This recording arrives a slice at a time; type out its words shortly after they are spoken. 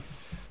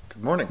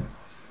Good morning.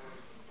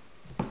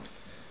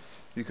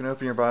 You can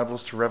open your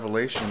Bibles to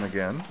Revelation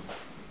again,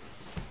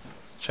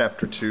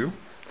 chapter 2.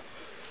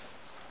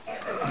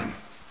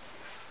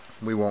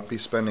 We won't be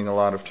spending a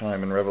lot of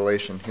time in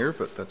Revelation here,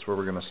 but that's where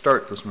we're going to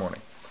start this morning.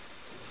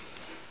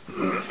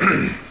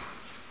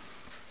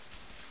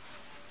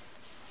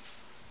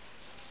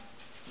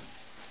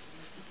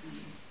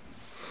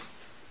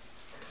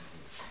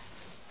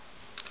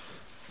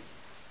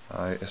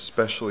 I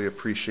especially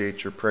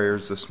appreciate your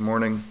prayers this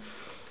morning.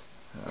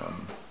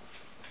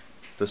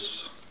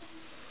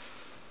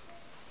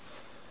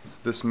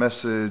 This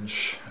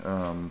message,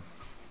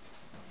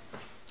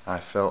 I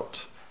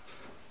felt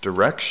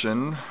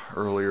direction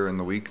earlier in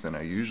the week than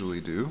I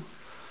usually do,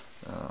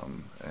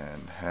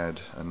 and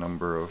had a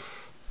number of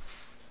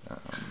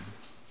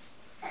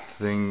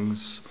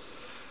things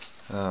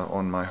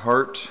on my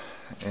heart,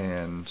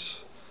 and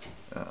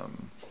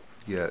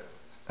yet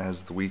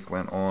as the week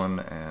went on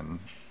and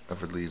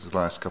over these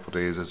last couple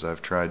days, as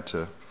I've tried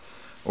to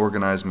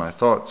organize my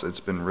thoughts, it's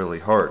been really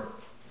hard.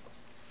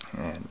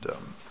 And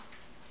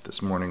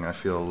this morning I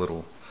feel a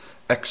little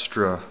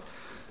extra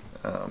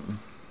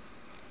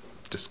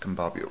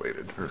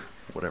discombobulated, or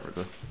whatever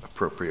the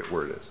appropriate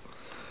word is.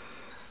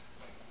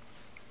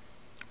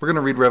 We're going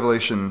to read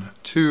Revelation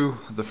 2,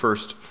 the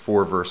first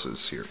 4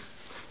 verses here.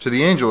 To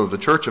the angel of the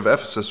church of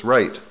Ephesus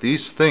write,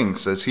 "These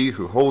things says he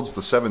who holds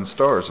the 7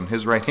 stars in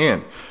his right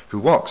hand, who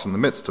walks in the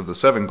midst of the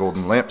 7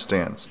 golden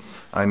lampstands.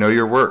 I know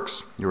your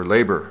works, your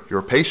labor,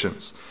 your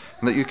patience,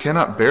 and that you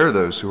cannot bear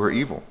those who are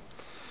evil.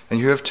 And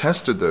you have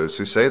tested those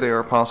who say they are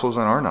apostles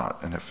and are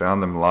not, and have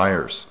found them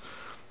liars.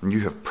 And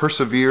you have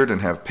persevered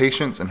and have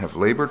patience and have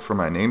labored for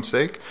my name's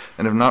sake,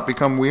 and have not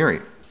become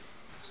weary.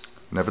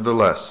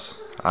 Nevertheless,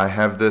 I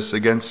have this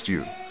against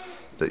you,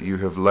 that you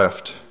have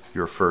left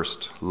your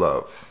first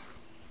love."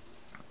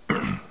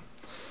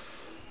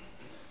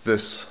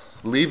 This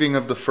leaving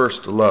of the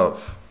first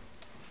love,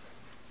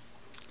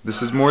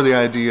 this is more the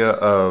idea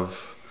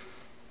of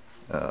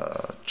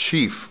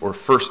chief or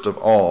first of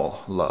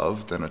all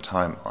love than a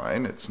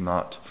timeline. It's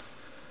not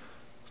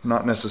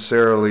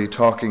necessarily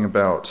talking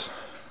about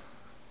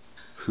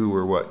who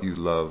or what you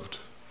loved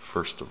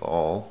first of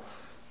all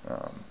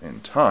in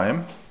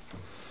time,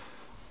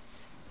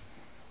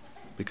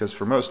 because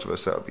for most of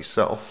us that would be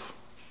self.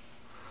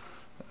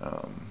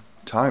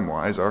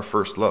 Time-wise, our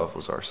first love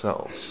was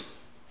ourselves.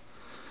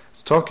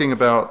 It's talking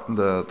about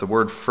the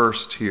word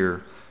first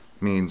here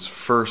means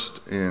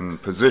first in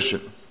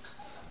position,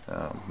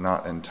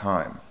 not in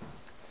time.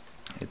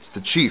 It's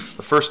the chief,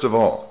 the first of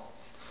all,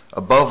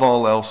 above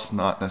all else,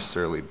 not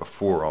necessarily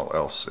before all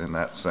else in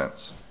that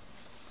sense.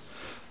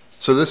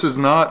 So this is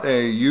not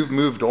you've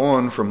moved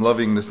on from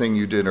loving the thing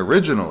you did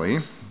originally,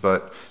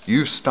 but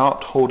you've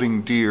stopped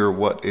holding dear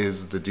what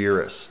is the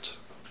dearest.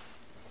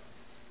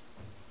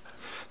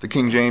 The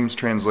King James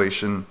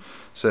translation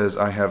says,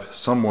 "I have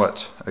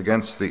somewhat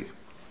against thee."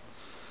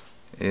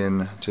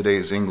 In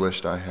today's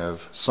English, I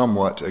have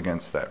somewhat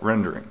against that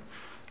rendering.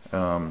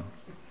 The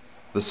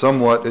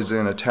somewhat is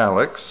in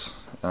italics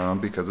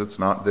because it's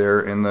not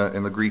there in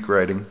the Greek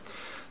writing.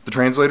 The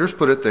translators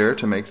put it there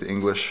to make the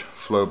English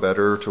flow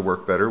better, to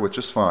work better, which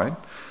is fine.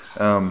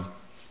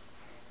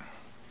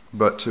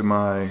 But to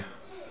my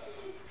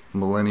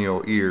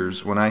millennial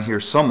ears, when I hear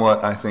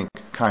somewhat, I think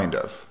kind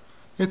of.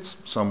 It's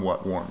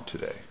somewhat warm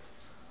today.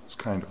 It's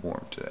kind of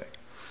warm today.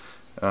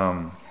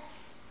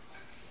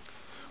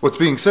 What's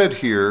being said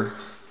here,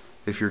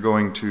 if you're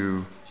going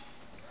to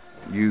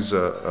use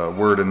a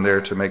word in there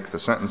to make the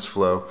sentence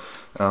flow,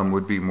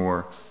 would be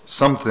more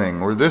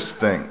something or this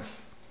thing.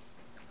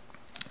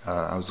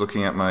 I was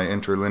looking at my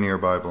interlinear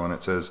Bible and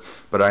it says,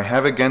 "But I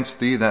have against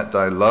thee that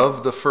thy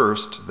love the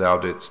first thou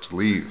didst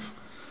leave."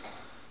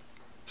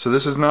 So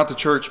this is not the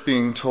church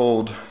being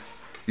told,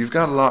 you've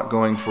got a lot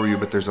going for you,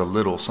 but there's a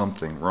little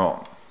something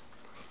wrong,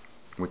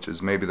 which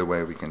is maybe the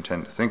way we can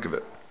tend to think of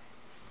it.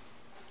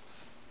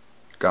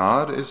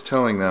 God is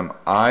telling them,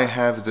 I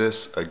have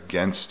this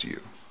against you.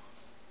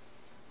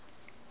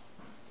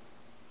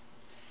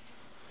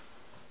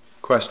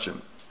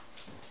 Question: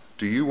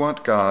 do you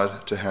want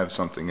God to have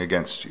something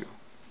against you?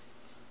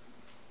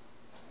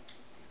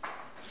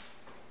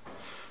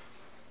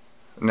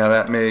 Now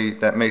that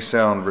may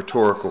sound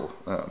rhetorical.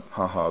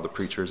 The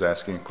preacher is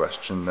asking a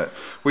question that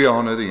we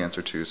all know the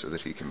answer to so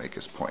that he can make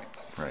his point,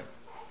 right?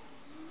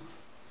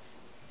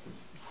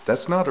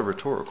 That's not a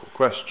rhetorical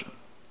question.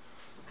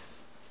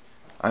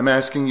 I'm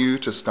asking you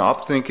to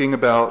stop thinking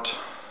about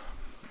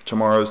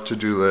tomorrow's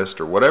to-do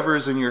list or whatever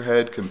is in your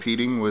head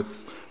competing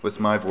with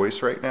my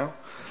voice right now.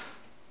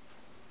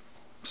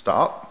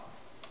 Stop.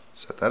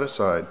 Set that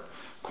aside.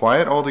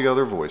 Quiet all the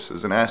other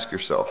voices and ask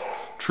yourself,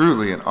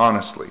 truly and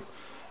honestly,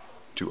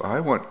 do I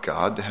want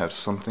God to have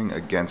something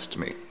against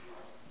me?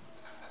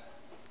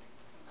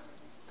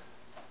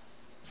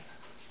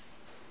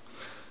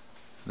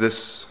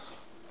 This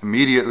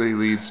immediately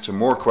leads to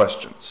more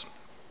questions.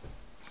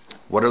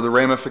 What are the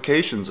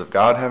ramifications of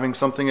God having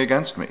something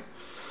against me?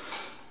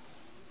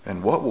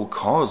 And what will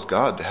cause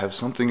God to have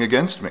something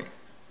against me?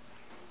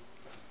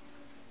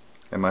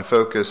 And my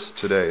focus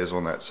today is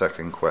on that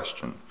second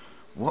question.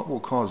 What will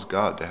cause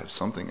God to have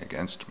something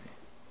against me?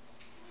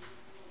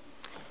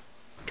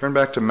 Turn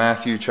back to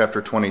Matthew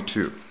chapter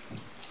 22.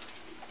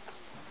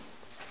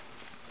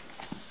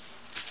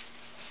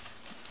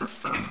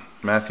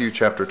 Matthew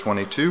chapter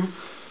 22,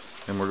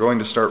 and we're going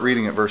to start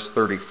reading at verse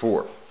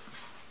 34.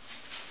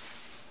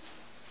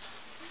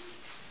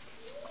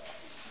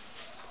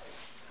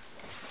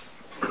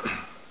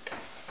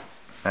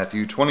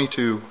 Matthew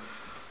 22,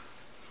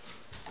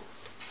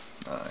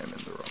 I'm in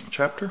the wrong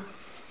chapter.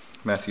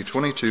 Matthew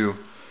 22,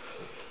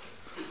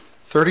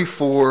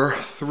 34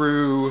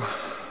 through,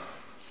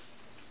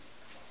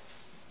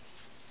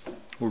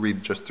 we'll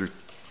read just through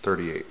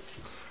 38.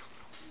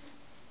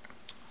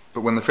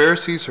 But when the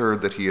Pharisees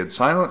heard that he had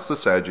silenced the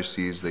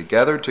Sadducees, they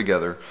gathered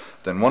together.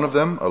 Then one of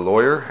them, a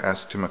lawyer,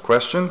 asked him a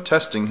question,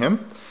 testing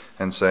him,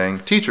 and saying,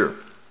 "Teacher,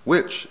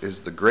 which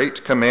is the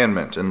great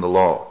commandment in the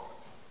law?"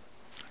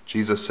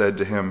 Jesus said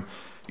to him,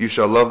 "You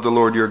shall love the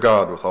Lord your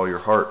God with all your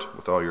heart,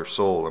 with all your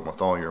soul, and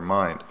with all your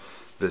mind.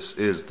 This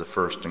is the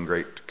first and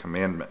great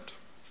commandment."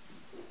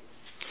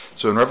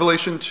 So in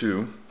Revelation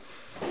 2,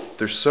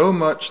 there's so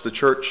much the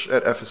church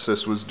at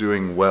Ephesus was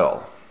doing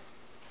well.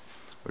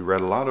 We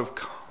read a lot of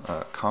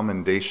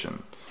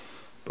commendation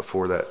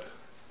before that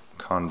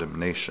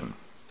condemnation.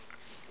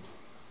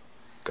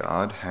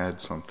 God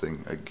had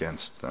something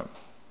against them.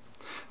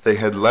 They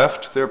had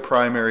left their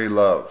primary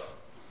love.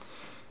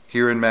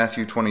 Here in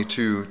Matthew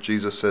 22,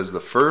 Jesus says the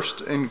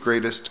first and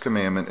greatest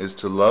commandment is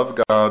to love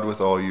God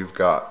with all you've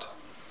got.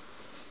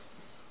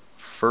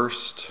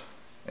 First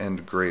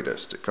and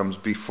greatest. It comes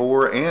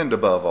before and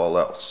above all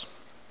else.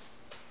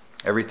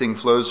 Everything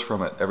flows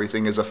from it.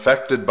 Everything is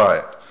affected by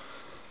it.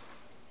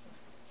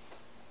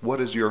 What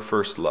is your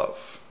first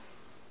love?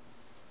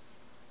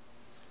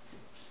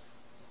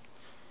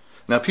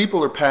 Now,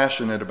 people are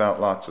passionate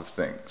about lots of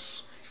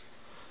things.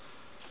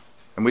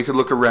 And we could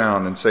look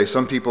around and say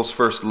some people's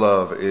first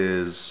love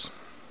is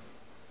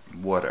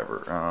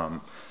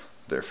whatever.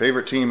 Their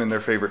favorite team and their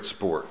favorite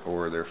sport,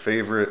 or their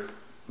favorite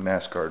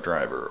NASCAR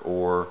driver,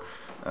 or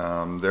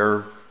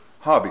their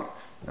hobby.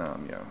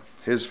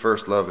 His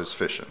first love is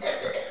fishing.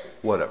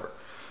 Whatever.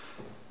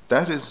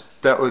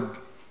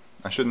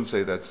 I shouldn't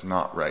say that's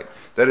not right.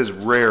 That is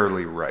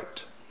rarely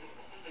right.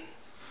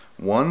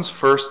 One's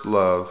first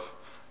love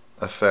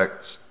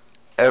affects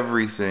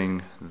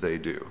everything they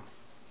do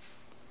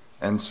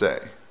and say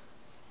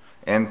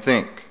and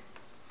think.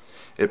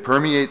 It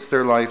permeates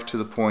their life to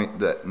the point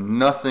that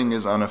nothing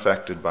is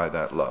unaffected by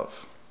that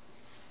love.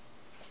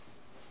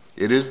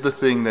 It is the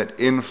thing that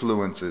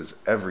influences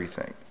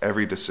everything,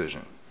 every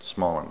decision,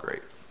 small and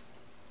great.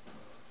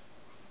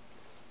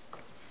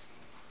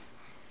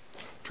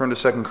 Turn to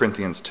 2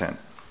 Corinthians 10.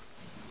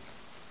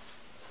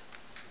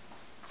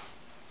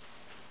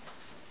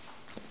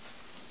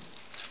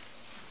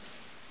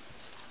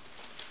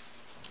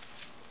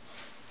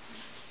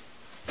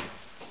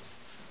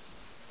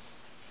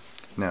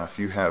 Now, if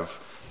you have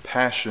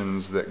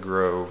passions that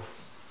grow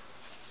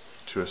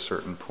to a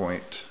certain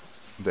point,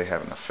 they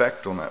have an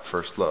effect on that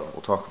first love.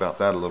 We'll talk about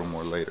that a little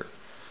more later.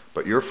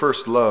 But your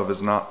first love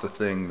is not the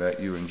thing that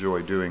you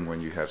enjoy doing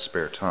when you have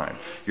spare time.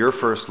 Your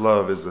first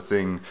love is the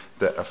thing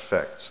that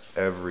affects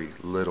every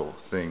little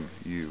thing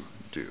you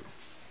do.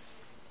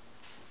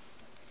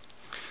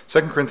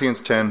 2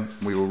 Corinthians 10,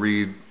 we will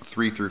read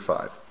 3 through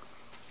 5.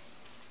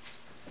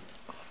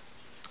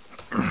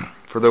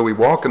 For though we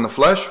walk in the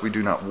flesh, we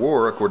do not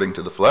war according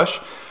to the flesh.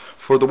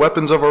 For the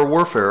weapons of our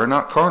warfare are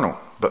not carnal,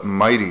 but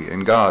mighty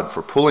in God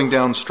for pulling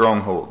down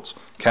strongholds,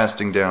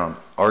 casting down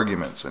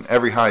arguments and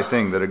every high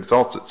thing that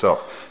exalts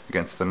itself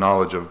against the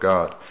knowledge of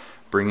God,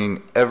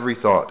 bringing every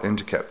thought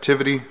into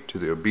captivity to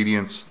the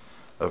obedience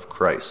of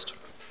Christ.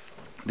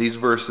 These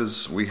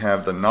verses, we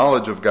have the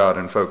knowledge of God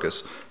in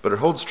focus, but it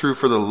holds true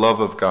for the love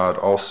of God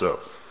also.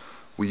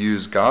 We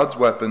use God's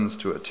weapons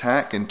to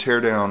attack and tear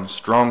down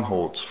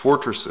strongholds,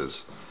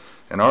 fortresses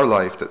in our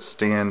life that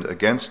stand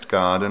against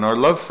God and our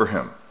love for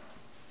Him.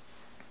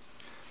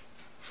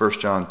 1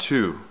 John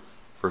 2,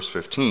 verse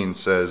 15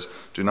 says,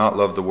 "Do not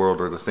love the world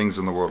or the things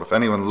in the world. If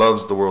anyone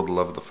loves the world, the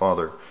love of the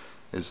Father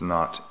is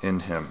not in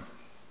him."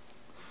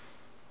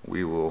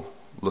 We will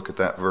look at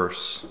that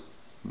verse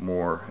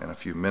more in a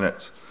few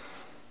minutes.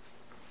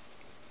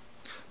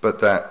 But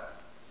how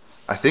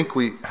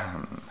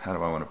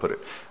do I want to put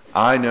it?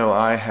 I know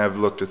I have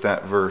looked at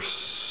that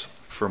verse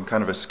from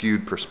kind of a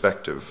skewed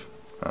perspective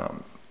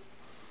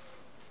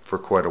for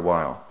quite a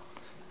while.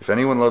 If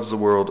anyone loves the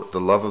world, the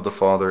love of the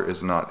Father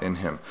is not in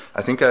him.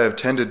 I think I have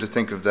tended to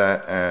think of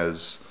that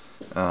as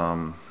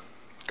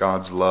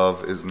God's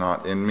love is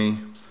not in me,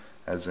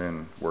 as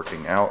in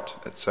working out,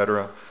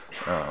 etc.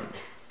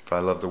 If I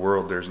love the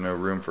world, there's no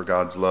room for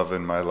God's love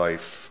in my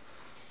life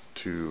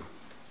to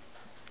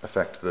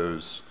affect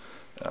those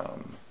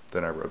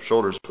that I rub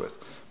shoulders with.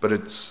 But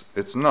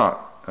it's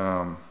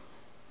not.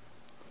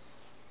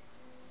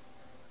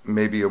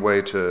 Maybe a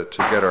way to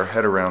get our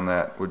head around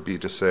that would be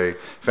to say,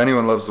 if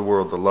anyone loves the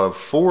world, the love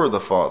for the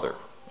Father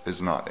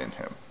is not in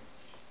him.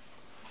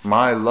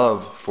 My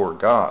love for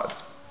God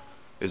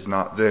is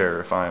not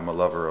there if I am a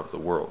lover of the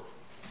world.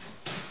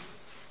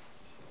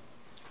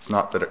 It's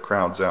not that it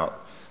crowds out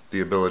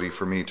the ability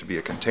for me to be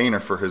a container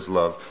for his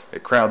love.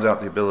 It crowds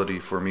out the ability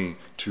for me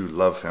to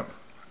love him.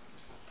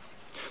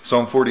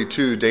 Psalm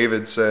 42,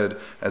 David said,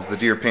 "As the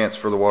deer pants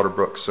for the water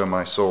brook, so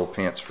my soul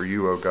pants for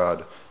you, O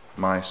God.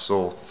 My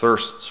soul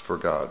thirsts for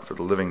God, for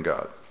the living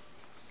God."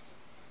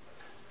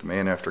 The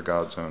man after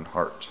God's own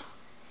heart,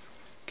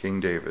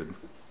 King David,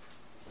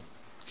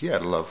 he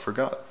had a love for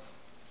God.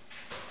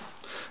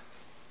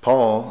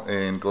 Paul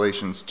in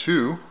Galatians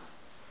 2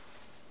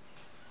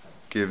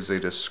 gives a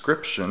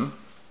description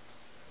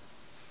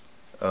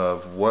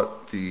of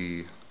what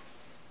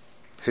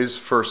his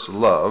first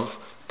love,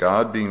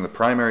 God being the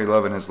primary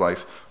love in his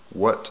life,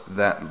 what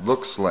that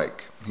looks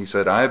like. He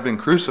said, "I have been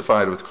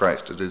crucified with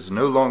Christ. It is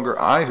no longer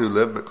I who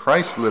live, but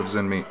Christ lives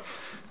in me. In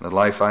the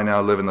life I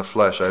now live in the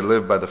flesh, I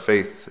live by the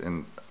faith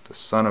in the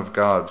Son of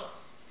God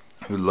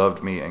who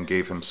loved me and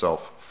gave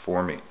himself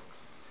for me."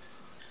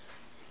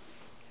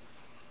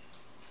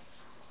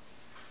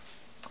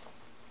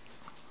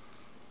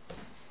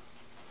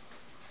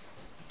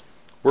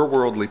 We're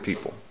worldly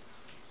people.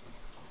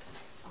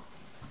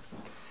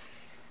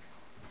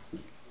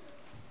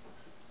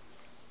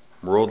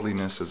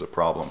 Worldliness is a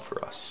problem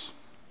for us.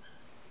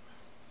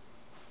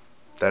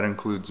 That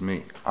includes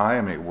me. I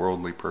am a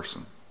worldly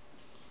person.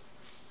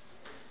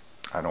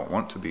 I don't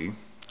want to be.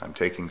 I'm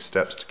taking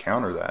steps to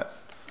counter that.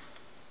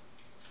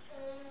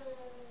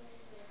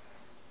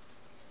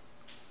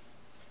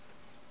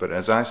 But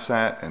as I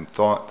sat and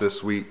thought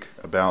this week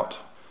about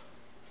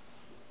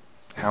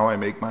how I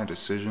make my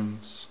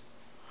decisions,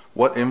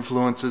 what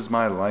influences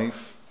my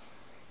life,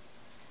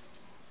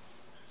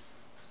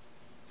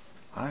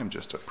 I am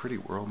just a pretty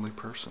worldly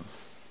person.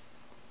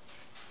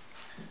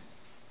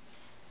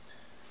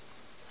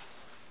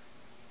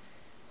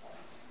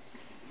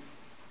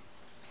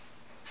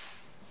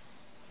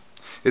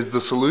 Is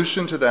the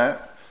solution to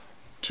that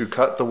to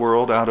cut the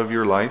world out of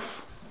your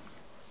life?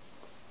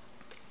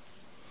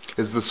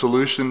 Is the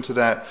solution to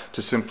that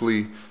to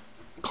simply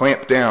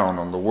clamp down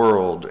on the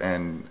world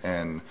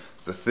and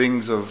the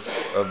things of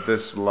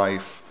this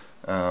life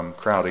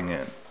crowding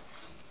in?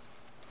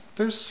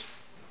 There's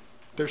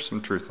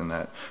some truth in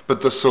that. But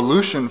the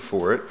solution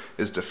for it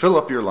is to fill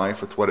up your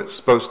life with what it's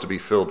supposed to be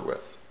filled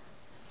with.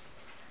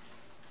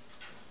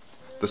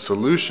 The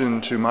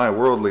solution to my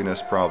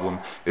worldliness problem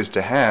is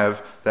to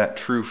have that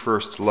true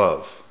first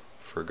love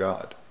for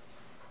God.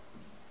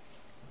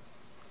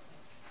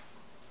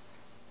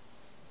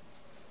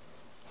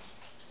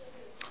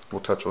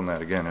 We'll touch on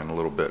that again in a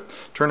little bit.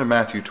 Turn to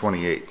Matthew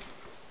 28.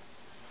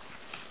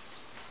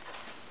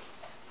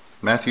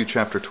 Matthew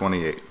chapter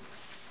 28.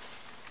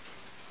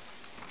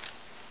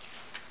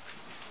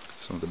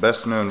 Some of the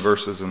best known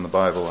verses in the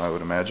Bible, I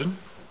would imagine.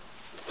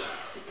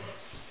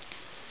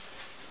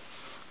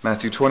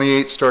 Matthew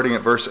 28, starting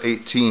at verse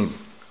 18.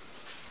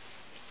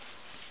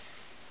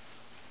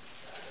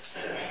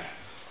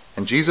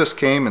 "And Jesus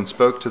came and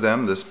spoke to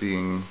them," this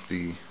being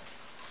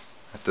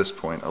at this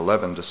point,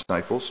 11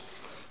 disciples.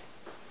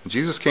 "And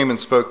Jesus came and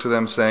spoke to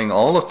them, saying,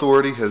 'All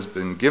authority has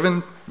been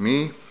given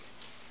me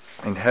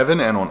in heaven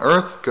and on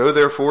earth. Go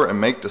therefore and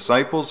make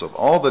disciples of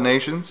all the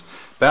nations,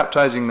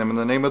 baptizing them in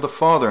the name of the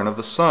Father and of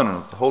the Son and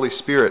of the Holy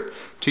Spirit,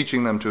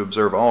 teaching them to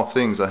observe all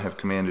things I have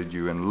commanded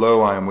you. And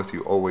lo, I am with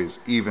you always,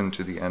 even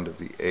to the end of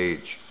the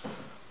age.'"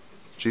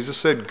 Jesus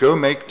said, go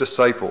make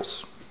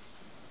disciples.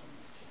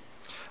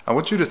 I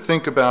want you to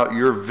think about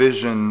your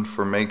vision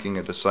for making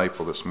a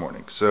disciple this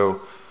morning.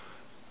 So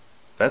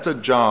that's a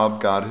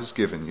job God has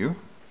given you.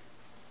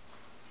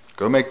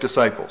 Go make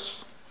disciples.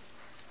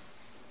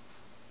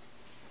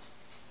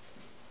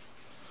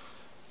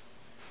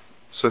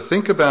 So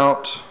think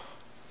about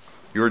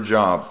your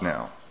job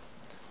now.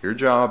 Your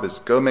job is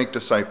go make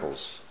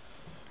disciples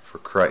for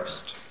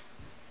Christ.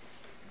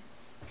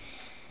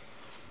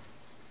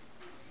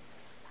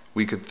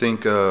 We could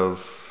think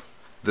of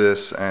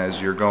this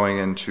as you're going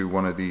into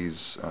one of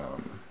these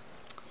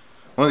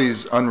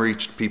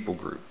unreached people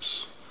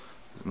groups,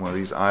 one of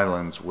these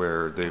islands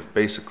where they've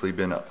basically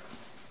been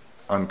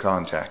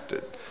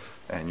uncontacted.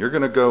 And you're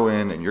going to go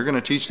in and you're going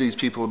to teach these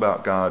people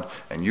about God,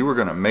 and you are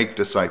going to make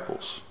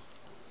disciples.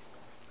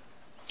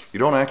 You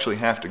don't actually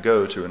have to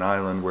go to an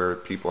island where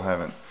people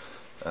haven't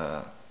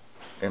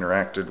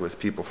interacted with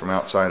people from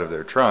outside of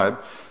their tribe.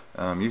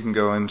 You can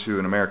go into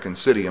an American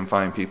city and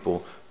find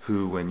people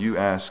who, when you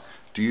ask,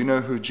 "Do you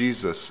know who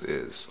Jesus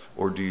is?"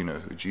 or "Do you know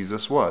who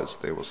Jesus was?"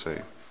 they will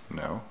say,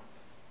 "No."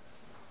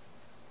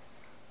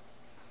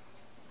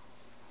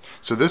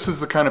 So this is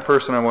the kind of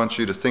person I want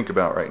you to think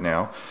about right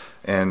now.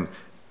 And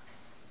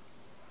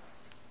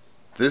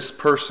this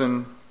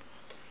person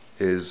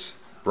is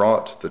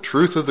brought the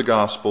truth of the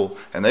gospel,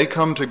 and they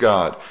come to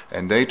God,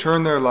 and they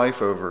turn their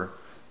life over.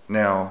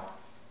 Now,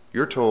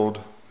 you're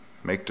told,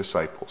 make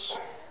disciples.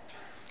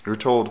 You're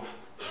told,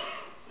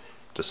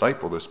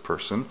 disciple this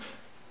person,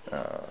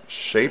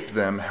 shape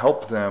them,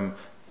 help them,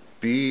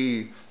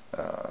 be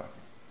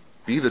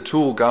the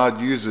tool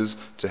God uses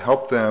to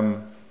help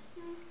them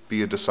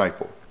be a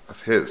disciple of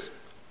His.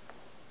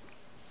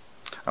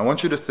 I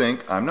want you to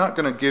think, I don't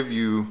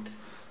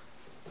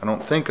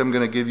think I'm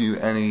going to give you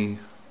any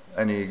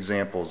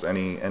examples,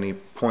 any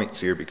points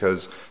here,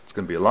 because it's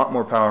going to be a lot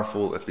more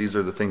powerful if these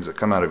are the things that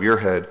come out of your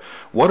head.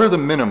 What are the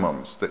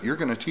minimums that you're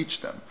going to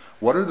teach them?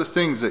 What are the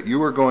things that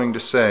you are going to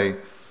say,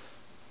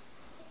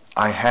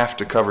 I have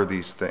to cover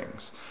these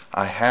things.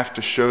 I have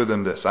to show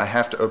them this. I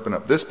have to open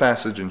up this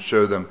passage and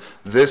show them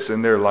this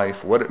in their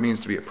life, what it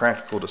means to be a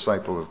practical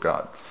disciple of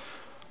God.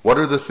 What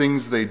are the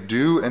things they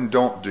do and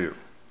don't do?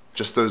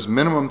 Just those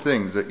minimum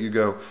things that you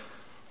go,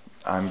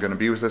 I'm going to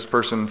be with this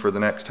person for the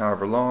next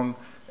however long,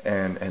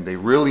 and they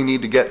really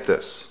need to get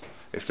this.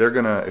 If they're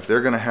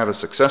gonna have a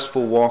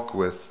successful walk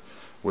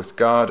with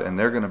God and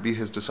they're going to be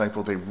his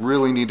disciple, they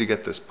really need to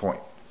get this point.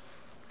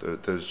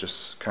 Those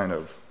just kind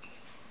of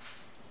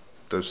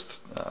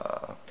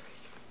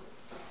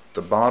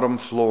the bottom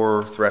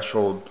floor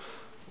threshold.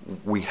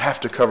 We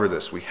have to cover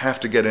this. We have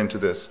to get into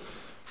this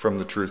from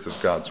the truth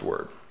of God's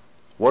word.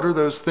 What are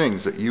those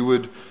things that you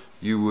would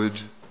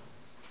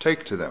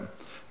take to them?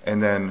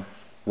 And then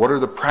what are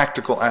the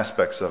practical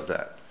aspects of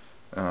that?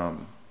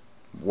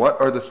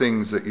 What are the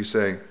things that you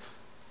say,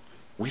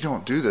 we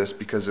don't do this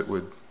because it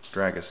would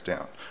drag us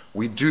down.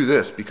 We do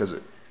this because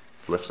it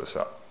lifts us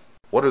up.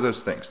 What are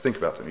those things? Think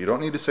about them. You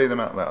don't need to say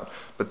them out loud,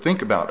 but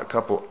think about a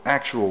couple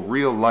actual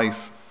real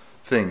life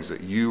things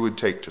that you would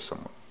take to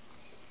someone.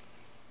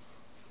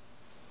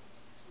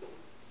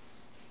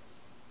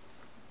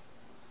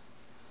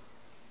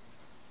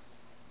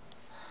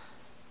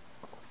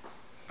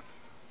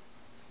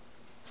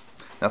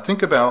 Now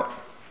think about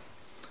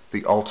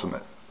the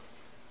ultimate.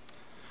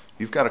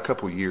 You've got a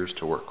couple years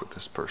to work with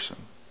this person.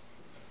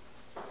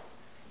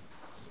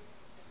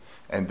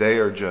 And they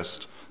are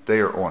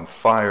on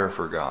fire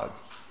for God.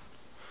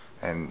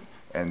 And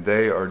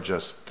they are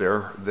just,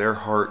 their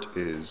heart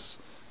is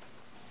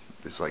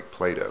like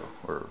Play-Doh,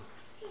 or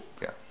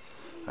yeah.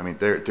 I mean,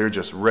 they're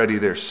just ready.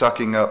 They're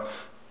sucking up.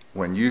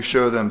 When you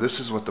show them this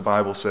is what the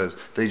Bible says,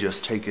 they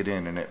just take it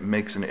in and it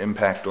makes an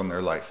impact on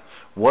their life.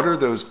 What are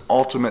those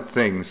ultimate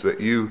things that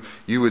you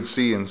would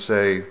see and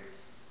say,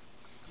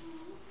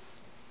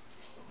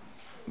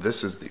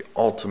 this is the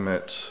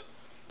ultimate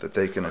that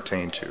they can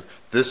attain to.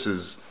 This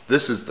is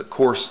the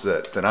course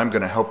that I'm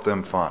going to help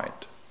them find.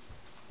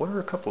 What are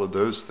a couple of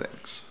those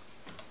things?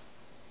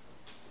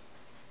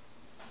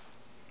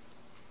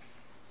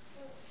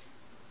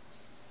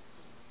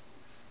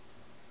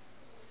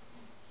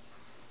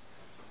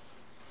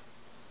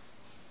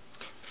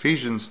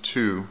 Ephesians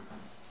 2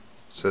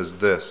 says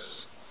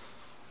this,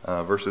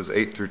 verses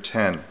 8 through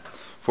 10.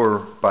 For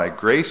by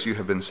grace you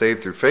have been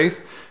saved through faith,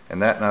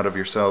 and that not of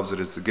yourselves, it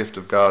is the gift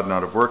of God,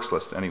 not of works,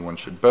 lest anyone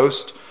should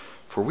boast.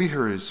 For we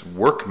are his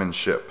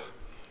workmanship,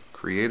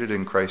 created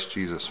in Christ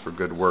Jesus for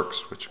good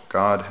works, which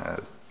God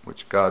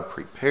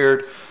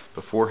prepared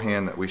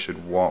beforehand that we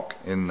should walk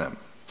in them.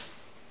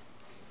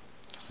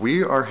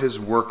 We are his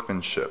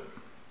workmanship.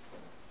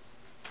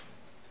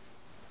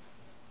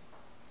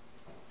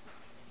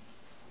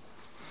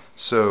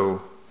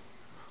 So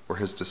we're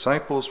his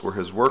disciples, we're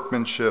his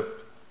workmanship.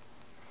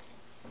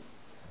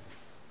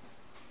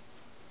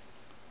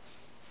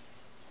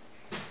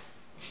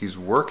 He's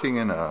working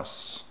in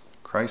us.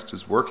 Christ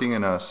is working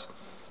in us.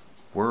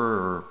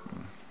 We're,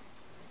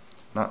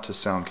 not to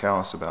sound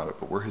callous about it,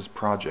 but we're his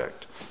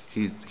project.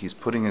 He's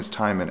putting his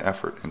time and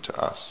effort into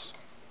us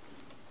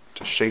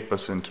to shape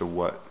us into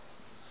what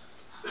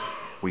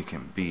we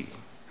can be.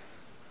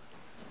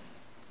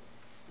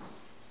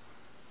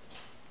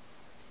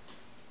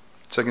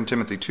 2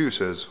 Timothy 2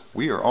 says,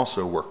 we are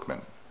also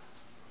workmen.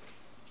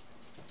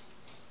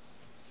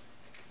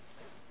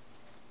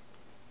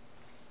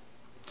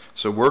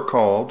 So we're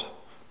called,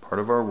 part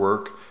of our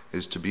work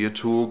is to be a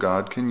tool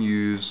God can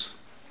use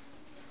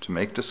to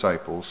make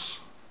disciples.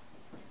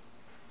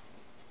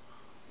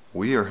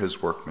 We are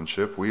his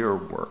workmanship. We are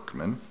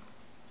workmen.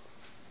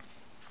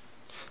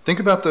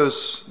 Think about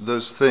those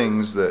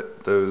things,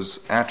 those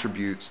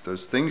attributes,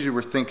 those things you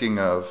were thinking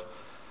of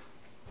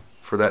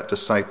for that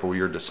disciple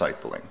you're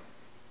discipling.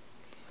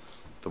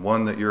 The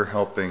one that you're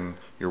helping,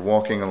 you're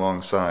walking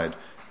alongside,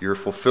 you're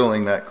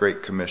fulfilling that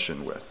great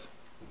commission with.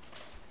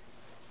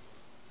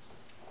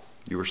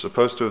 You were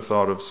supposed to have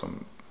thought of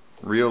some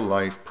real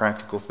life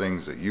practical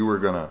things that you were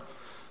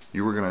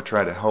gonna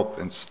try to help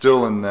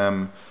instill in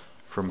them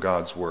from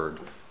God's word.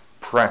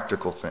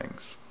 Practical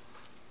things.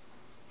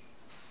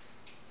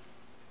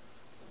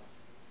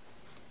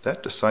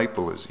 That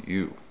disciple is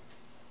you.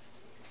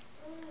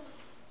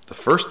 The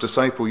first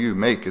disciple you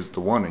make is the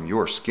one in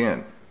your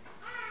skin.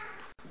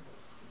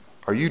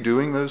 Are you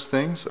doing those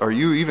things? Are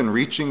you even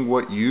reaching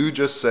what you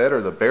just said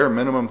are the bare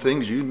minimum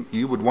things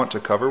you would want to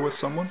cover with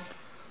someone?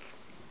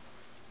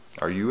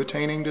 Are you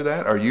attaining to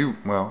that? Are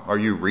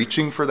you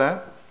reaching for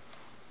that?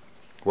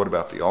 What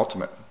about the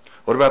ultimate?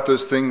 What about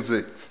those things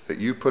that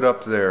you put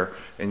up there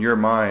in your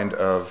mind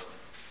of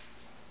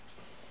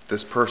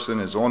this person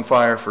is on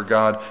fire for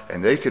God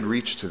and they could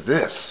reach to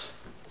this?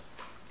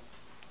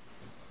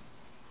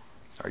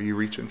 Are you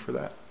reaching for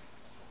that?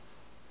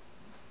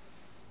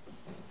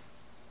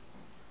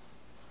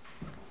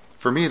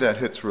 For me, that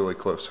hits really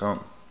close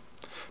home.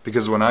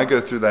 Because when I go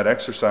through that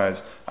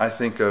exercise, I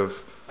think of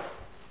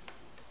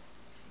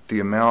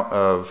the amount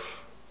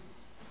of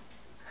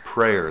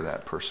prayer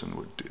that person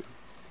would do.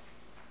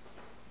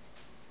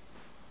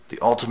 The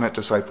ultimate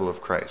disciple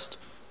of Christ.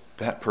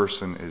 That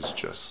person is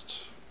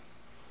just,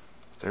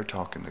 they're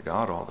talking to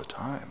God all the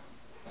time.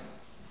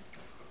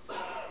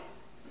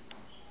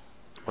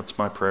 What's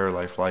my prayer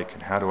life like,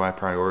 and how do I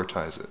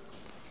prioritize it?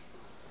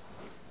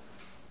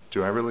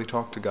 Do I really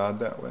talk to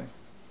God that way?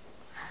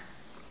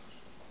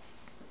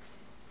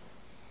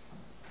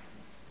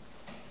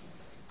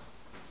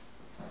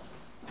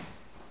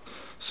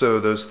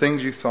 So those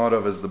things you thought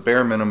of as the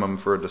bare minimum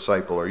for a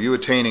disciple, are you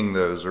attaining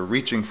those or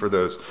reaching for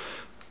those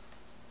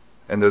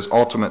and those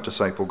ultimate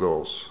disciple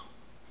goals?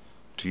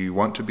 Do you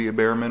want to be a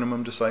bare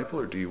minimum disciple,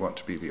 or do you want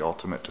to be the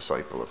ultimate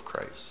disciple of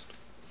Christ?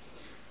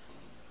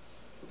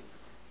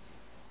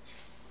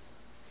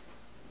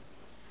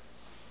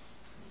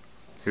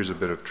 Here's a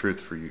bit of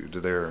truth for you.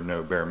 There are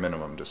no bare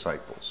minimum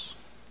disciples.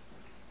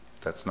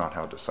 That's not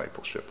how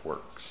discipleship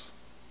works.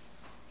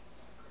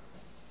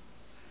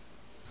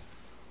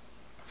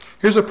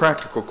 Here's a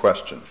practical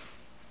question.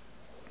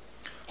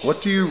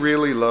 What do you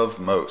really love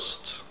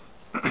most?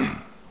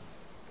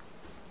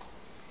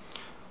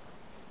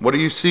 What are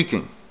you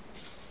seeking?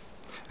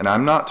 And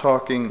I'm not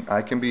talking,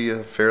 I can be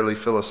a fairly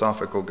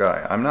philosophical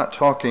guy. I'm not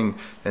talking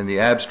in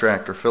the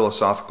abstract or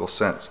philosophical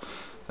sense,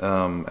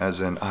 as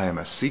in I am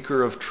a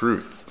seeker of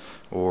truth,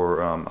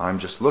 or I'm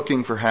just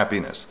looking for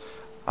happiness.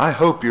 I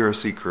hope you're a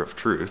seeker of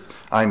truth.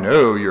 I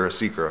know you're a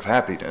seeker of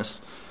happiness.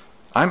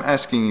 I'm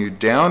asking you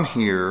down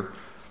here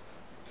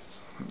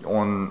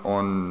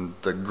on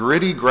the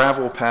gritty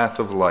gravel path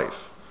of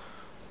life,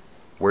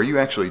 where you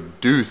actually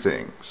do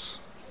things.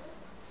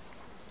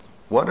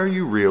 What are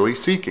you really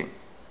seeking?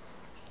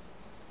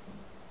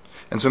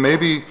 And so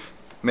maybe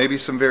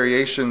some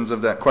variations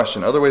of that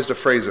question. Other ways to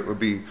phrase it would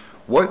be,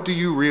 what do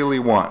you really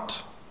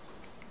want?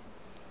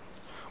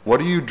 What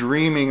are you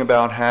dreaming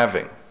about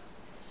having?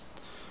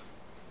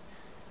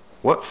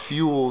 What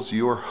fuels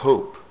your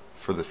hope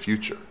for the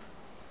future?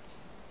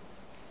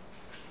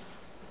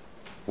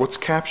 What's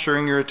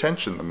capturing your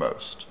attention the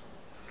most?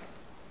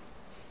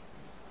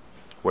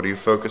 What are you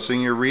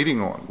focusing your reading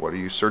on? What are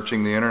you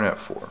searching the internet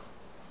for?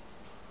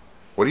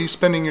 What are you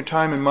spending your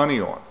time and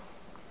money on?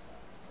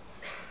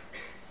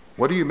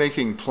 What are you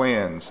making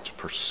plans to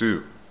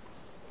pursue?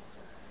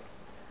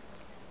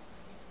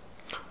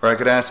 Or I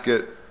could ask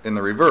it in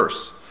the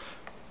reverse.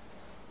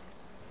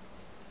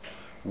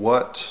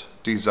 What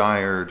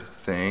desired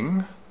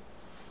thing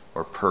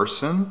or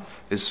person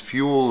is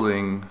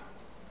fueling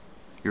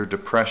your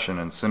depression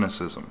and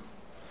cynicism?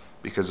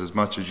 Because as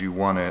much as you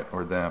want it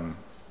or them,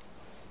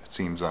 it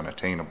seems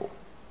unattainable.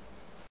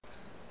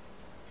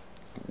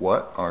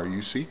 What are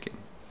you seeking?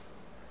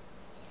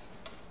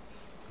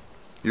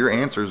 Your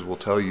answers will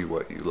tell you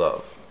what you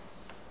love.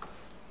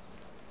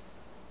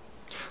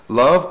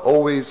 Love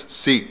always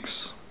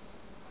seeks.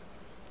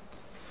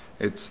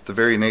 It's the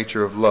very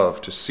nature of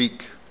love to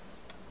seek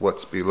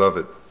what's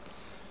beloved.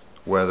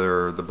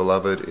 Whether the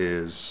beloved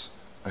is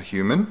a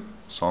human,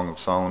 Song of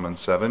Solomon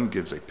 7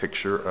 gives a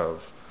picture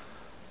of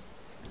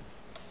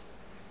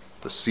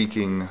the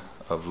seeking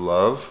of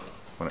love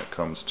when it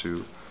comes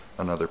to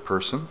another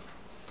person.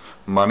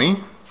 Money,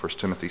 1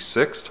 Timothy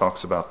 6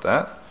 talks about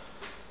that.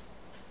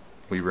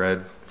 We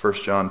read 1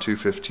 John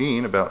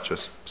 2:15 about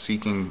just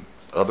seeking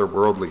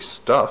otherworldly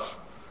stuff.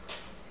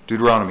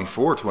 Deuteronomy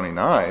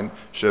 4:29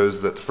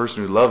 shows that the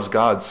person who loves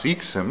God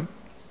seeks him.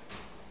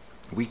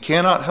 We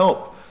cannot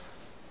help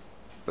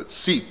but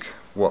seek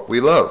what we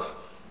love.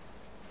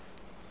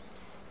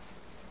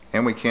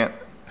 And we can't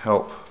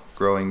help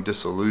growing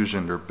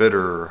disillusioned or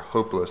bitter or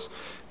hopeless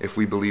if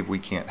we believe we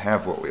can't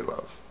have what we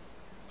love.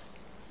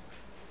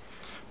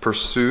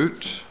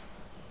 Pursuit,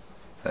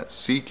 that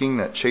seeking,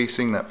 that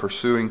chasing, that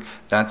pursuing,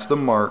 that's the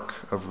mark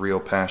of real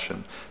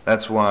passion.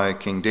 That's why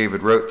King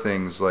David wrote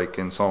things like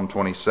in Psalm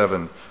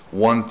 27,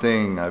 one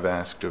thing I've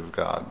asked of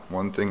God,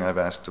 one thing I've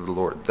asked of the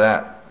Lord,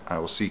 that I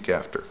will seek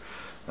after.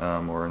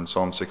 Or in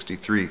Psalm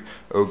 63,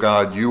 O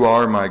God, you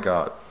are my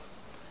God,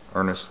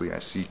 earnestly I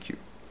seek you.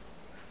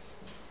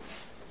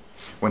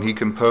 When he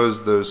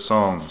composed those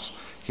songs,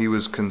 he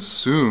was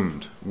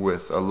consumed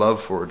with a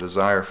love for, a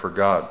desire for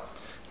God,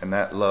 and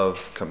that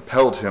love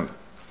compelled him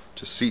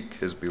to seek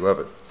his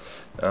beloved.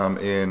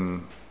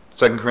 In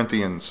 2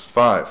 Corinthians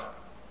 5,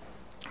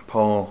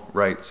 Paul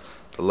writes,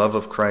 the love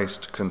of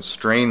Christ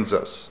constrains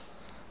us.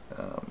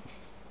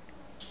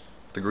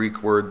 The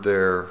Greek word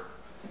there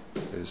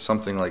is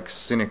something like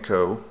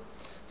syniko.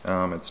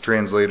 It's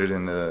translated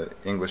in the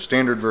English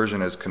Standard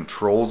Version as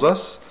controls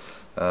us.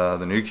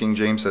 The New King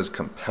James says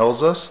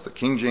compels us. The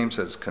King James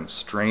says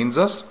constrains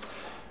us.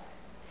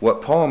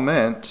 What Paul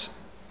meant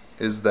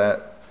is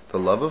that the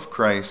love of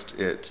Christ,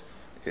 it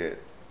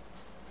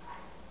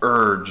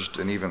urged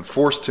and even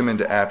forced him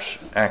into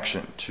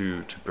action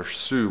to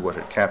pursue what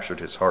had captured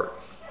his heart.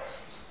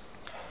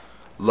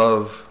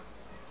 Love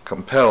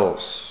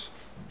compels,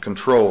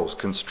 controls,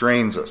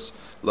 constrains us.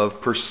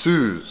 Love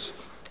pursues.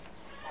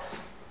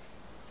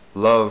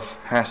 Love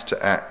has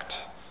to act,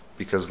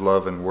 because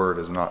love in word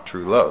is not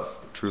true love.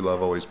 True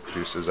love always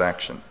produces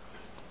action.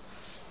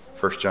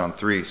 1 John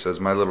 3 says,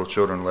 "My little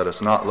children, let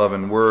us not love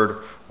in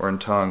word or in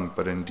tongue,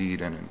 but in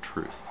deed and in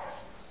truth."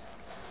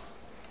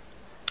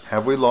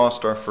 Have we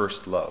lost our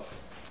first love?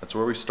 That's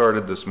where we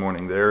started this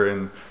morning, there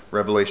in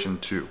Revelation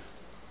 2.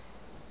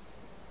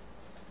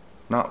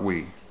 Not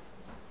we.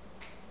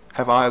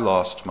 Have I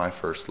lost my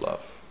first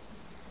love?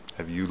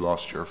 Have you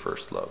lost your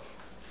first love?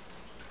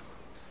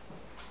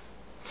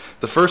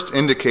 The first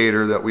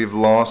indicator that we've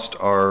lost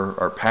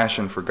our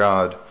passion for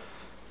God,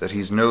 that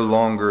He's no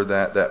longer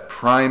that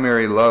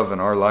primary love in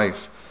our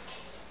life,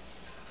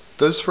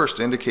 those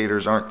first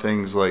indicators aren't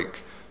things like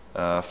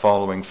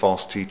following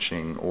false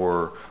teaching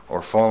or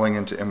falling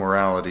into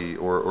immorality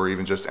or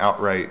even just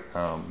outright,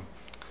 I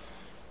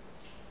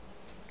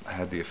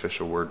had the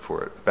official word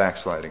for it,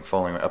 backsliding,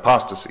 falling,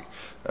 apostasy.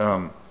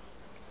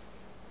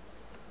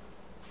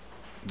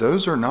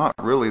 Those are not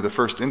really the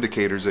first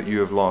indicators that you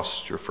have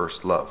lost your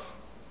first love.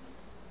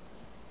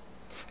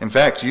 In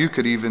fact, you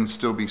could even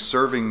still be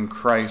serving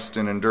Christ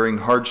and enduring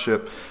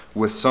hardship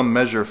with some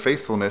measure of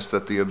faithfulness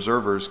that the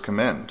observers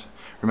commend.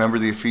 Remember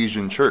the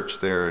Ephesian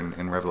church there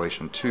in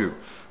Revelation 2.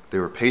 They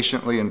were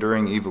patiently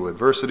enduring evil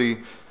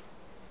adversity.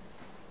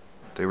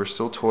 They were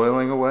still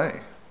toiling away.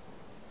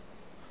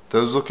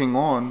 Those looking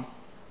on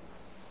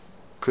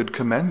could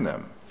commend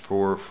them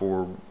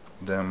for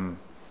them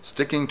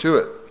sticking to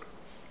it.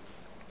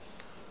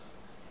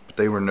 But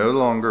they were no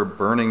longer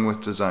burning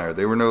with desire.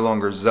 They were no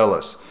longer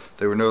zealous.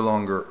 They were no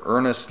longer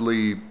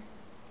earnestly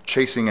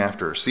chasing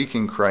after,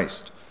 seeking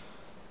Christ.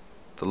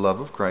 The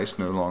love of Christ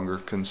no longer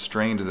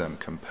constrained them,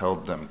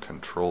 compelled them,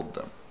 controlled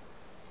them.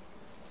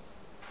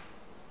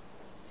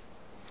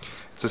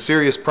 It's a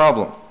serious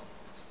problem.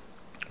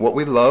 What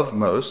we love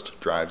most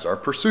drives our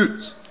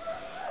pursuits.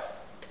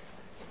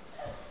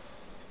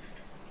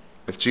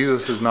 If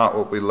Jesus is not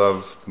what we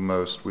love the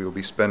most, we will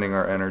be spending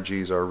our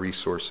energies, our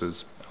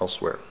resources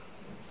elsewhere,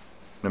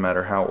 no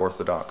matter how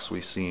orthodox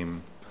we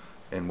seem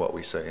in what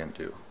we say and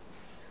do.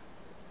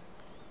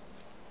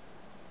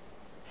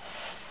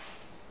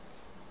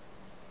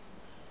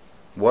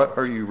 What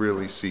are you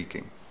really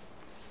seeking?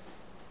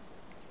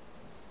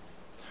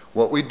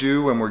 What we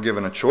do when we're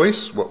given a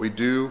choice, what we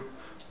do,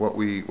 what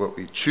we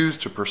choose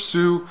to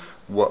pursue,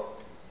 what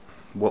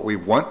we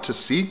want to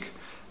seek,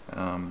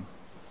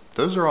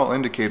 those are all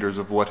indicators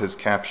of what has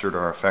captured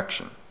our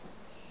affection.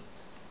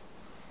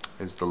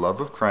 Is the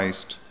love of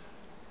Christ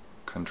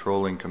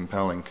controlling,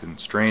 compelling,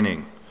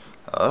 constraining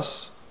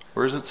us,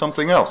 or is it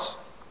something else?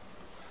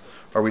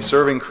 Are we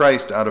serving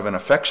Christ out of an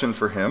affection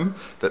for Him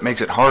that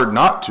makes it hard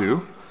not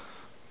to,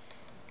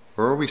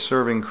 or are we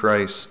serving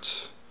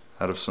Christ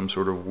out of some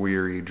sort of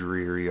weary,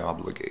 dreary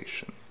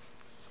obligation?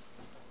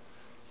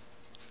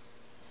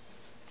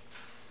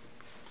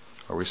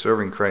 Are we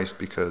serving Christ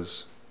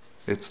because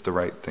it's the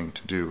right thing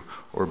to do,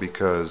 or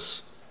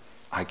because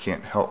I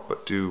can't help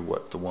but do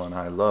what the one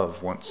I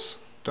love wants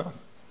done?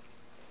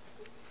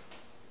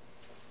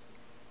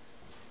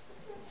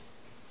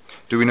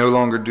 Do we no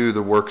longer do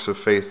the works of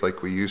faith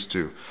like we used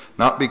to?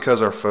 Not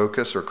because our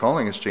focus or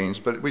calling has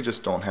changed, but we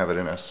just don't have it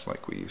in us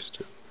like we used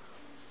to.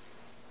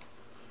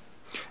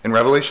 In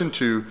Revelation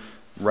 2,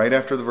 right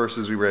after the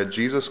verses we read,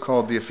 Jesus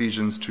called the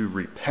Ephesians to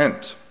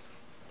repent.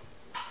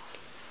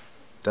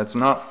 That's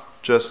not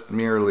just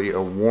merely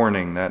a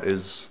warning, that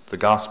is the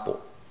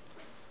gospel.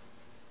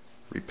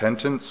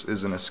 Repentance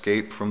is an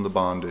escape from the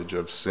bondage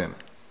of sin,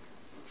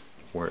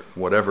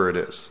 whatever it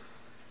is.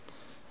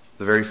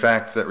 The very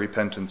fact that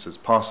repentance is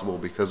possible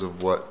because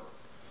of what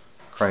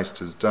Christ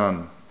has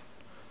done,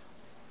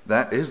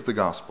 that is the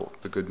gospel,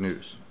 the good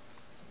news.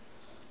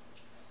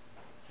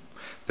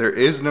 There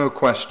is no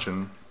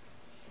question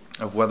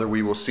of whether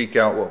we will seek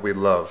out what we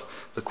love.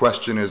 The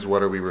question is,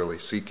 what are we really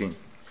seeking?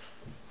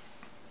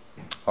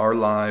 Our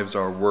lives,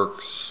 our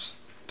works,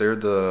 they're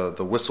the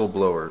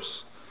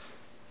whistleblowers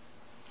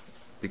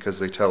because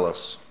they tell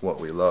us what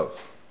we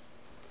love.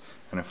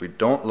 And if we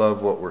don't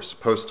love what we're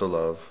supposed to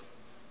love,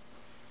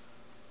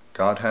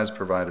 God has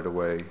provided a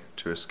way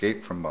to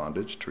escape from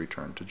bondage, to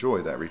return to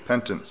joy, that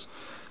repentance.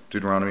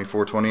 Deuteronomy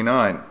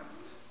 4:29.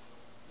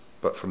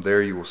 But from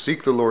there you will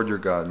seek the Lord your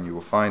God, and you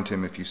will find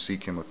Him if you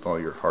seek Him with all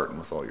your heart and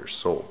with all your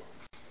soul.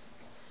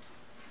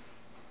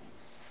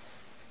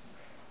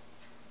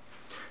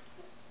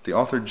 The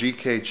author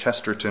G.K.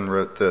 Chesterton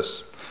wrote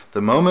this: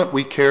 "The moment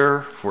we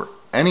care for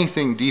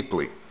anything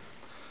deeply,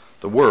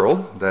 the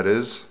world, that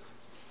is,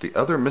 the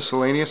other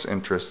miscellaneous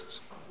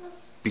interests,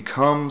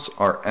 becomes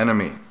our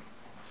enemy.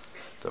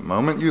 The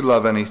moment you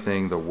love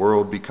anything, the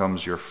world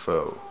becomes your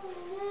foe."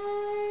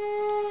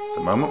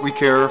 The moment we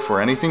care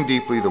for anything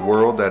deeply, the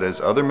world, that is,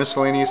 other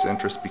miscellaneous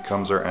interests,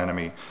 becomes our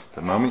enemy.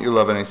 The moment you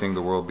love anything,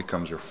 the world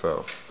becomes your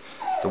foe.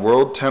 The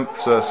world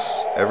tempts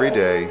us every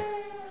day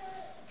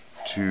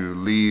to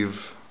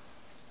leave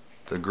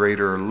the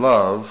greater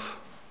love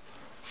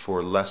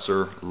for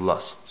lesser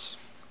lusts.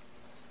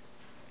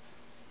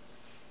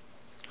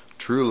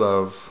 True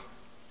love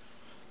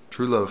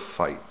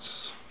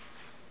fights.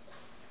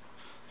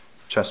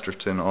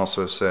 Chesterton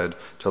also said,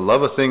 "To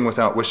love a thing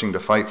without wishing to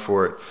fight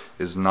for it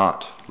is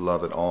not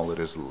love at all, it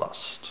is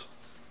lust."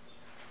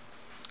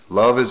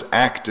 Love is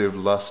active,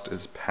 lust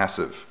is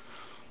passive.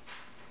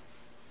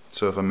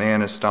 So if a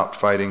man has stopped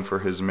fighting for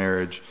his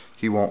marriage,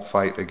 he won't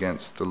fight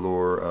against the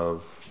lure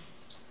of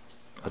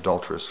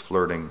adulterous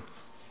flirting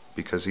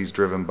because he's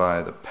driven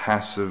by the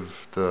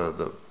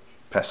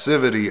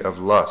passivity of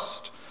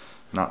lust,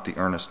 not the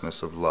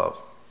earnestness of love.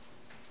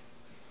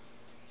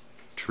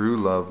 True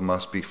love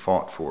must be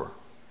fought for.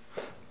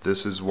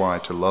 This is why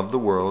to love the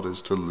world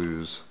is to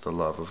lose the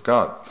love of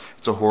God.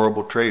 It's a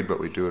horrible trade, but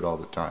we do it all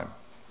the time.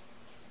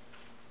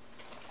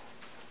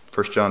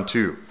 1 John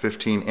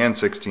 2:15 and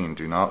 16.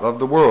 Do not love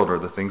the world or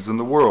the things in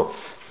the world.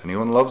 If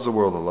anyone loves the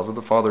world, the love of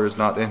the Father is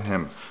not in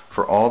him.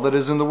 For all that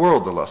is in the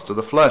world, the lust of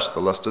the flesh,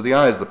 the lust of the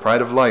eyes, the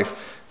pride of life,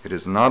 it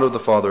is not of the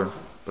Father,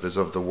 but is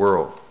of the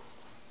world.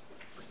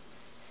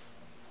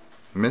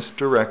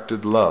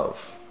 Misdirected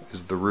love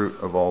is the root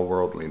of all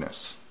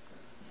worldliness.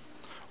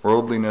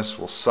 Worldliness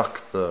will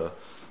suck the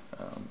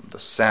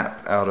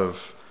sap out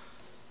of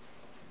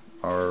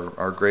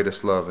our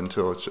greatest love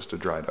until it's just a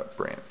dried up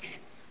branch.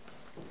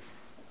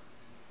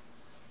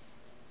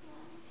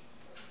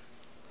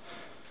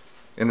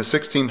 In the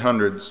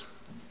 1600s,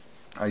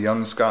 a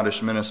young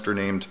Scottish minister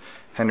named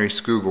Henry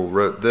Scougal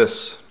wrote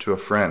this to a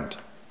friend: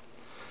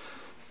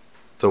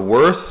 "The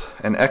worth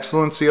and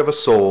excellency of a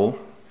soul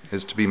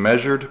is to be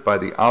measured by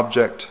the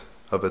object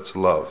of its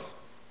love."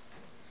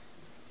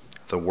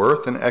 The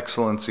worth and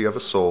excellency of a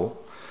soul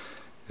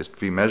is to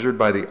be measured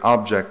by the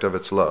object of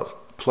its love.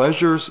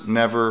 Pleasures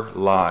never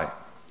lie.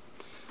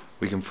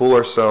 We can fool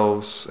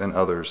ourselves and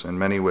others in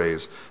many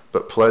ways,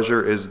 but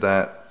pleasure is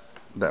that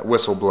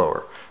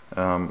whistleblower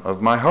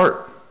of my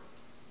heart.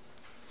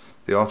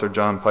 The author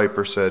John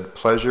Piper said,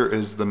 "Pleasure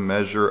is the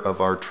measure of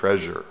our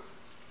treasure."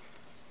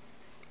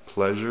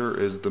 Pleasure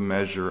is the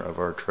measure of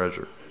our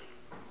treasure.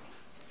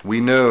 We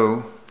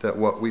know that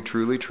what we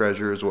truly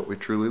treasure is what we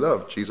truly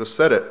love. Jesus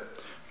said it.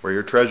 Where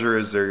your treasure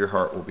is, there your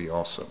heart will be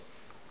also.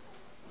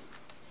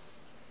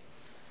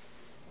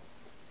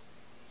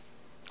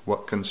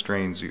 What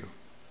constrains you?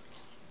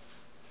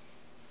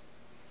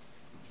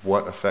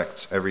 What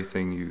affects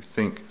everything you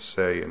think,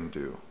 say, and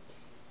do?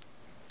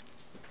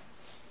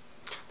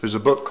 There's a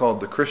book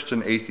called The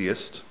Christian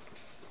Atheist.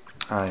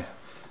 I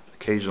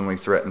occasionally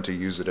threaten to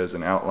use it as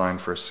an outline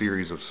for a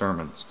series of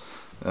sermons.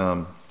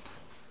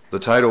 The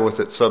title with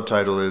its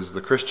subtitle is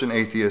The Christian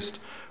Atheist: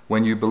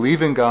 When You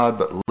Believe in God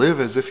but Live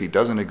as If He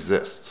Doesn't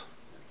Exist.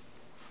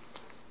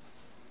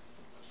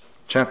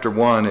 Chapter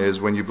 1 is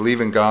When You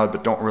Believe in God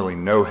but Don't Really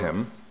Know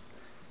Him.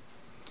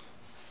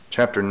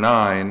 Chapter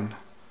 9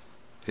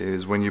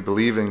 is When You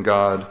Believe in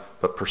God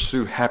but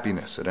Pursue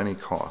Happiness at Any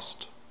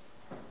Cost.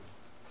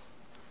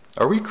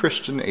 Are we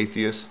Christian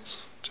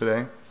atheists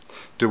today?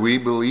 Do we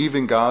believe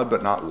in God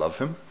but not love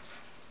Him?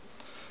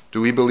 Do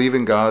we believe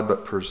in God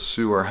but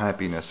pursue our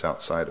happiness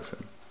outside of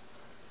Him?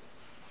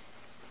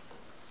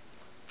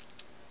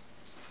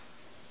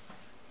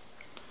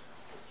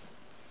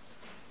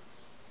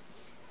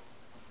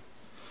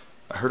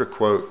 I heard a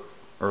quote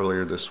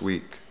earlier this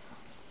week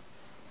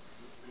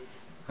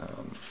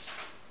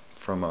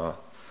from a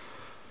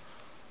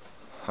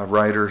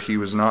writer. He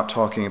was not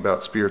talking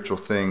about spiritual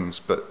things,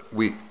 but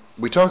we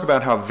talk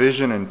about how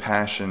vision and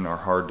passion are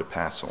hard to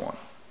pass on.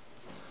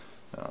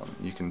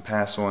 You can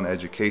pass on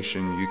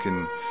education.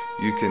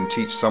 You can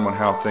teach someone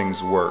how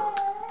things work.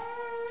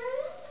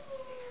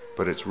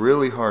 But it's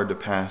really hard to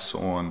pass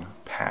on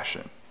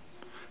passion.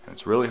 And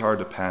it's really hard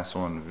to pass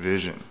on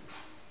vision.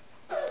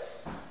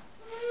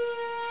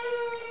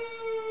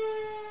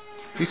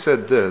 He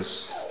said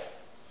this: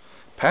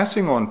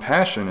 passing on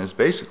passion is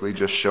basically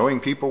just showing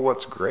people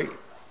what's great.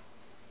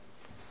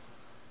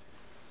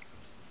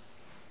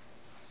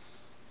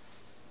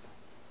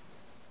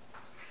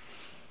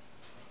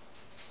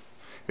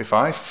 If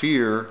I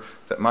fear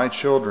that my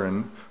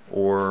children,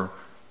 or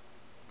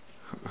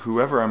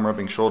whoever I'm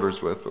rubbing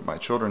shoulders with, but my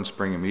children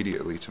spring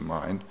immediately to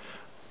mind,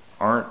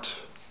 I'm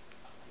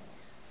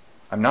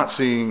not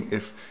seeing,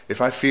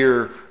 if I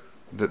fear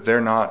that they're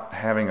not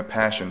having a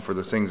passion for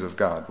the things of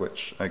God,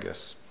 which I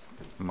guess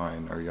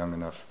mine are young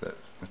enough that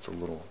it's a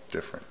little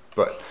different.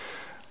 But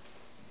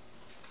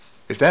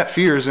if that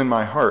fear is in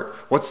my heart,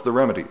 what's the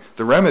remedy?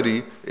 The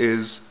remedy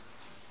is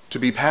to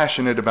be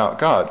passionate about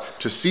God,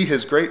 to see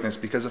His greatness,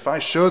 because if I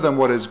show them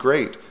what is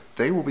great,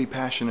 they will be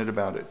passionate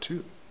about it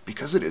too,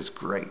 because it is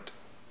great.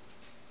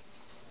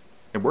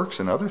 It works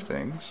in other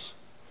things.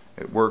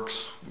 It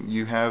works,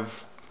 you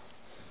have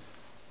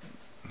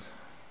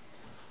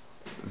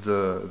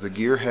the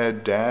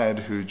gearhead dad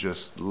who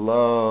just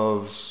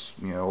loves,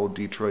 old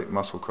Detroit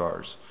muscle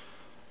cars.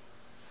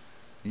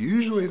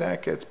 Usually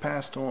that gets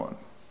passed on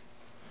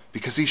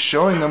because he's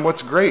showing them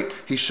what's great.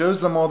 He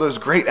shows them all those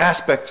great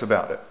aspects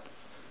about it.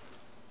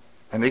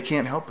 And they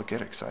can't help but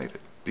get excited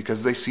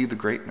because they see the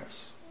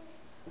greatness.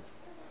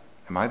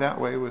 Am I that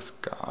way with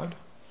God?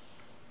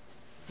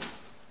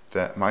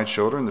 That my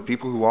children, the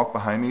people who walk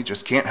behind me,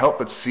 just can't help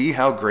but see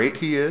how great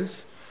He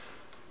is?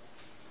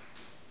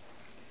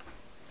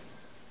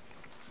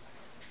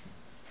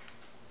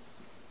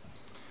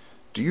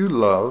 Do you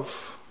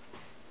love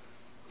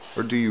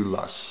or do you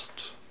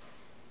lust?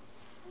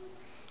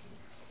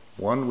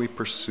 One we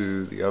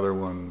pursue, the other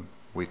one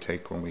we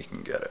take when we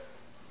can get it.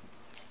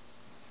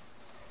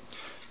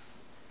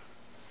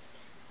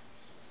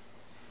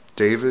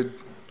 David,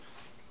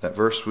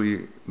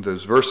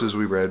 those verses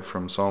we read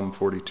from Psalm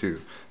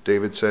 42,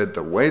 David said,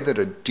 the way that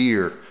a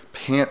deer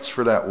pants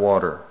for that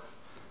water,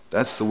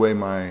 that's the way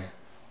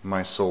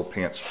my soul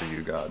pants for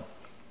you, God.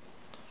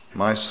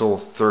 My soul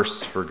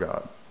thirsts for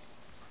God.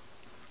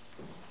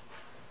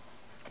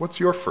 What's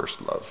your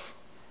first love?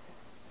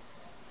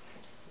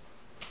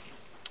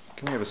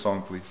 Can we have a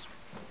song, please?